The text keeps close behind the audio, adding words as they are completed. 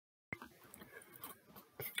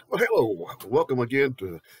Well, hello. Welcome again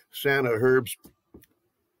to Santa Herb's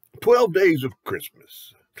 12 Days of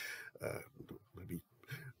Christmas. Maybe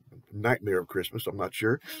Nightmare of Christmas, I'm not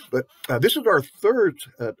sure. But this is our third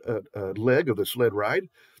leg of the sled ride.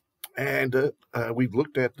 And we've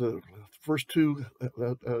looked at the first two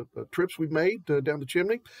trips we've made down the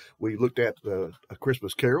chimney. We looked at A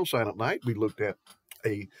Christmas Carol, Silent Night. We looked at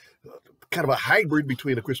a kind of a hybrid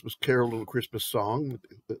between A Christmas Carol and A Christmas Song.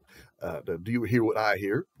 Do You Hear What I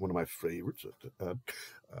Hear? One of my favorites.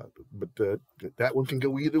 But that one can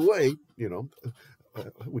go either way, you know.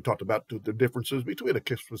 We talked about the differences between A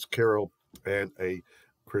Christmas Carol and A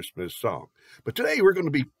Christmas Song. But today we're going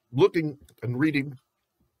to be looking and reading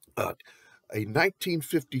a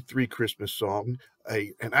 1953 Christmas song,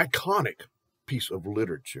 an iconic piece of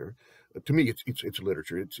literature. To me, it's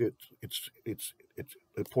literature. It's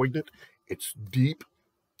poignant. It's deep.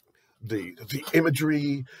 The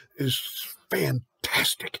imagery is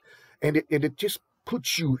fantastic, and it just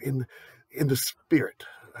puts you in the spirit.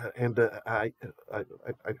 And I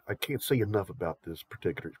can't say enough about this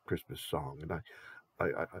particular Christmas song, and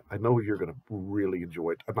I know you're going to really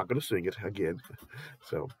enjoy it. I'm not going to sing it again,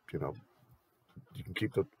 so you know you can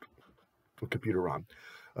keep the computer on.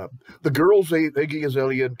 The girls, Iggy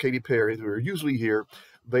Azalea and Katy Perry, who are usually here,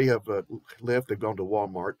 they have left. They've gone to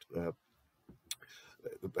Walmart.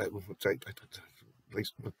 They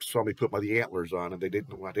saw me put the antlers on, and they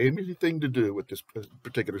didn't want anything to do with this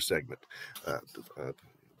particular segment.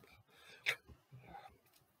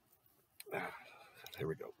 There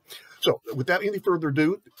we go. So, without any further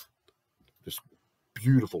ado, this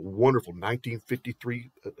beautiful, wonderful 1953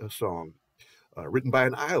 song, written by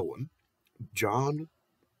an Iowan, John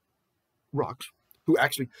Rocks, who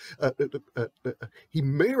actually he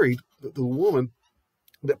married the woman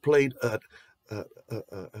that played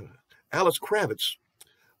Alice Kravitz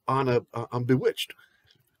on Bewitched.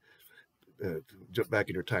 Jump back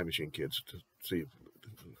in your time machine, kids, to see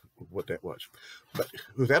what that was. But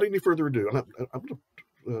without any further ado, I'm going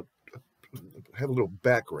to have a little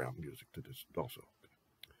background music to this also.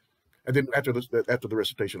 And then after the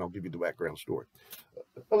recitation, I'll give you the background story.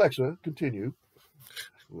 Alexa, continue.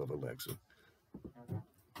 Love Alexa.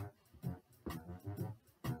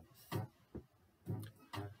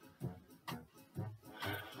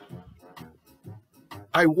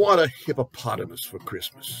 I want a hippopotamus for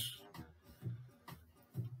Christmas.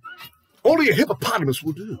 Only a hippopotamus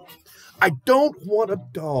will do. I don't want a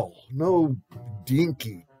doll, no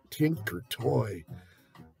dinky tinker toy.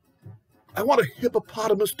 I want a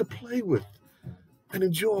hippopotamus to play with and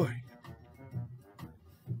enjoy.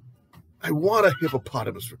 I want a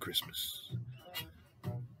hippopotamus for Christmas.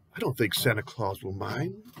 I don't think Santa Claus will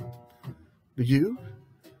mind. Do you?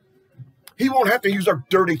 He won't have to use our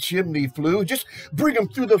dirty chimney flue. Just bring him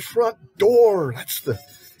through the front door. That's the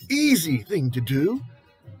easy thing to do.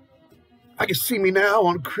 I can see me now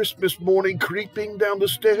on Christmas morning creeping down the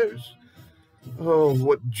stairs. Oh,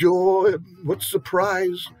 what joy, what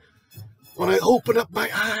surprise when I open up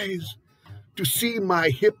my eyes to see my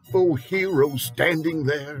hippo hero standing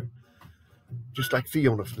there, just like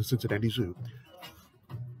Fiona from the Cincinnati Zoo.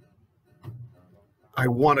 I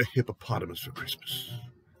want a hippopotamus for Christmas.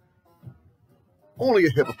 Only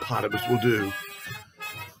a hippopotamus will do.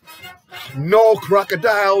 No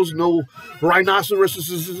crocodiles, no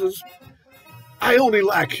rhinoceroses. I only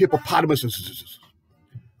like hippopotamuses.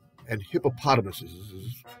 And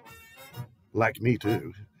hippopotamuses like me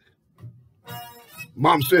too.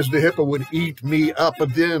 Mom says the hippo would eat me up,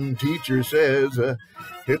 but then teacher says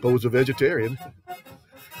hippo's a vegetarian.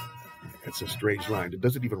 That's a strange line. It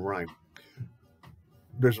doesn't even rhyme.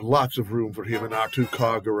 There's lots of room for him in our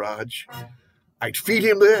two-car garage. I'd feed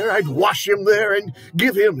him there, I'd wash him there, and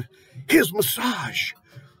give him his massage.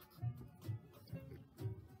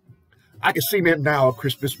 I can see me now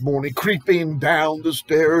Christmas morning creeping down the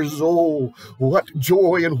stairs. Oh, what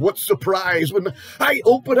joy and what surprise when I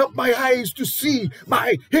open up my eyes to see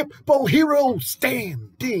my hippo hero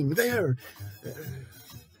standing there.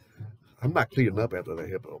 I'm not cleaning up after the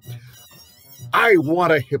hippo. I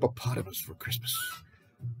want a hippopotamus for Christmas.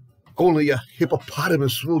 Only a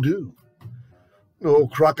hippopotamus will do. No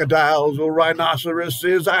crocodiles or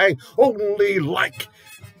rhinoceroses. I only like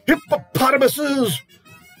hippopotamuses.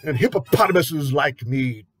 And hippopotamuses like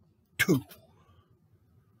me, too.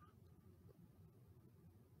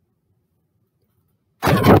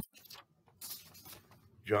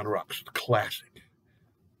 John Rocks, the classic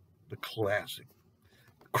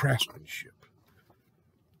craftsmanship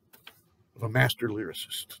of a master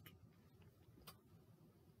lyricist.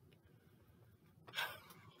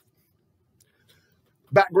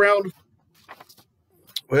 Background,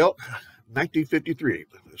 well, 1953.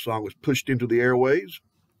 The song was pushed into the airwaves,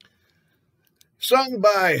 sung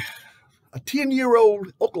by a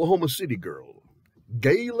 10-year-old Oklahoma City girl,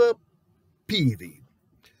 Gayla Peavy.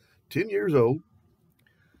 10 years old,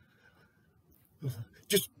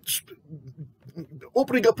 just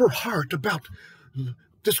opening up her heart about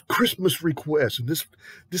this Christmas request and this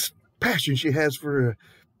passion she has for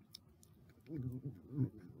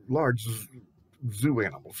large zoo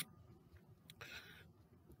animals.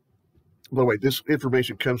 By the way, this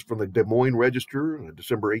information comes from the Des Moines Register,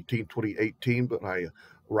 December 18, 2018, by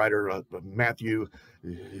writer Matthew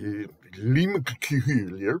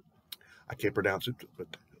Lemkehiler. I can't pronounce it, but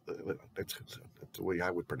that's the way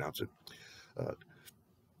I would pronounce it.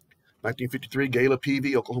 1953, Gayla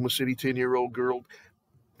Peavy, Oklahoma City, 10-year-old girl.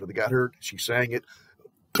 When they got her, she sang it.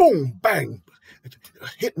 Boom, bang.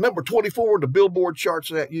 Hit number 24 in the Billboard charts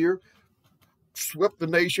that year. Swept the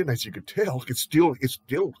nation. As you could tell, it's still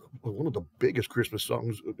one of the biggest Christmas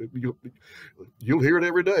songs. You'll hear it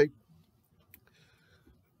every day.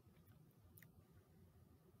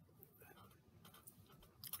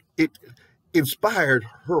 It inspired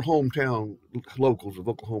her hometown locals of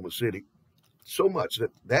Oklahoma City so much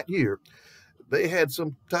that year they had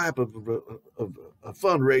some type of a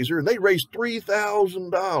fundraiser, and they raised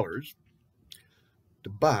 $3,000 to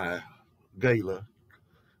buy Gayla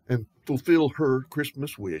and fulfill her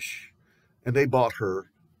Christmas wish. And they bought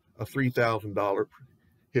her a $3,000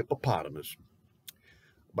 hippopotamus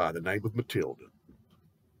by the name of Matilda.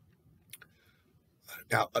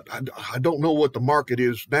 Now, I don't know what the market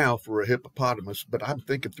is now for a hippopotamus, but I'm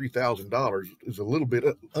thinking $3,000 is a little bit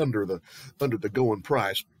under the going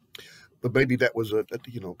price. But maybe that was a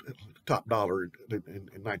top dollar in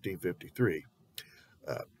 1953.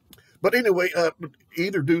 But anyway,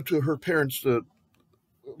 either due to her parents'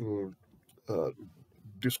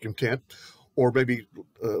 discontent, or maybe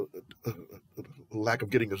lack of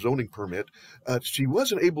getting a zoning permit, she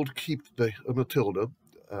wasn't able to keep the Matilda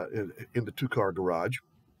in the two-car garage.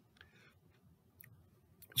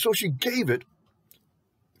 So she gave it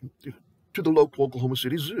to the local Oklahoma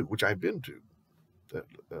City Zoo, which I've been to.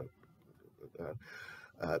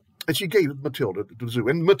 And she gave Matilda to the zoo.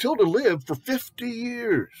 And Matilda lived for 50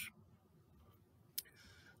 years.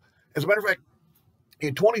 As a matter of fact,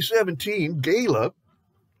 in 2017, Gayla,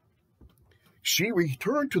 she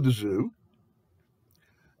returned to the zoo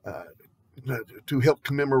to help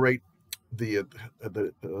commemorate the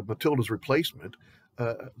Matilda's replacement,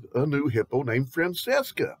 a new hippo named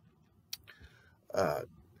Francesca. And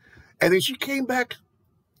then she came back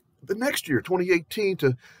the next year, 2018,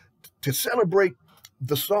 to celebrate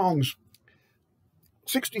the song's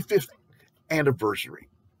 65th anniversary.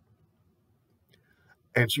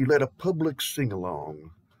 And she led a public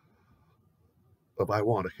sing-along of I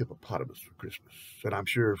Want a Hippopotamus for Christmas. And I'm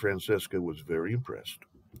sure Francesca was very impressed.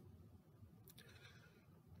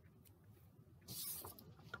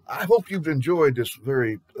 I hope you've enjoyed this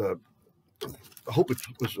I hope it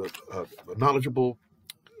was knowledgeable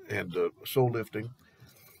and soul-lifting.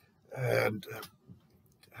 And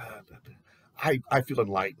I feel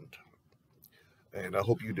enlightened. And I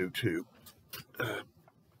hope you do too.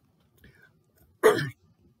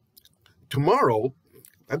 Tomorrow,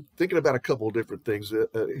 I'm thinking about a couple of different things.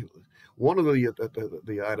 One of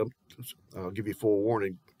the items, I'll give you full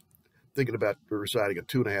warning, thinking about reciting a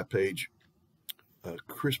 2.5-page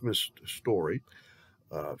Christmas story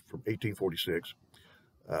from 1846.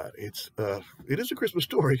 It is a Christmas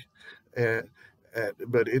story,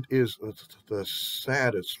 but it is the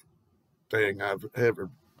saddest thing I've ever.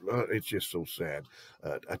 It's just so sad.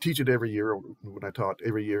 I teach it every year when I taught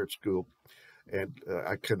every year at school. And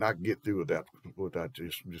I cannot get through without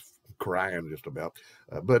just crying just about.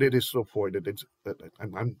 But it is so poignant.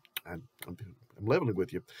 I'm leveling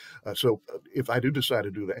with you. So if I do decide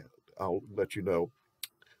to do that, I'll let you know,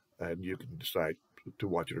 and you can decide to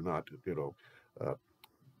watch it or not.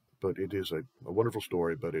 But it is a wonderful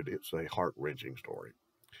story. But it's a heart-wrenching story.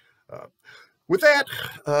 With that,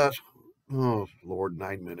 oh Lord,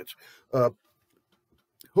 9 minutes. Hope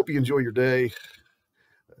you enjoy your day.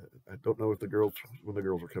 I don't know if when the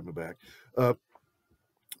girls are coming back.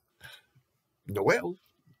 Noel,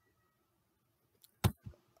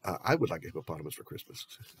 I would like a hippopotamus for Christmas.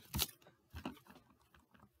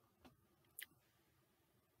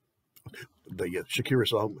 The Shakira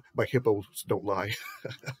song, "My Hippos Don't Lie."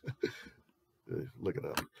 Look it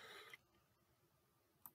up.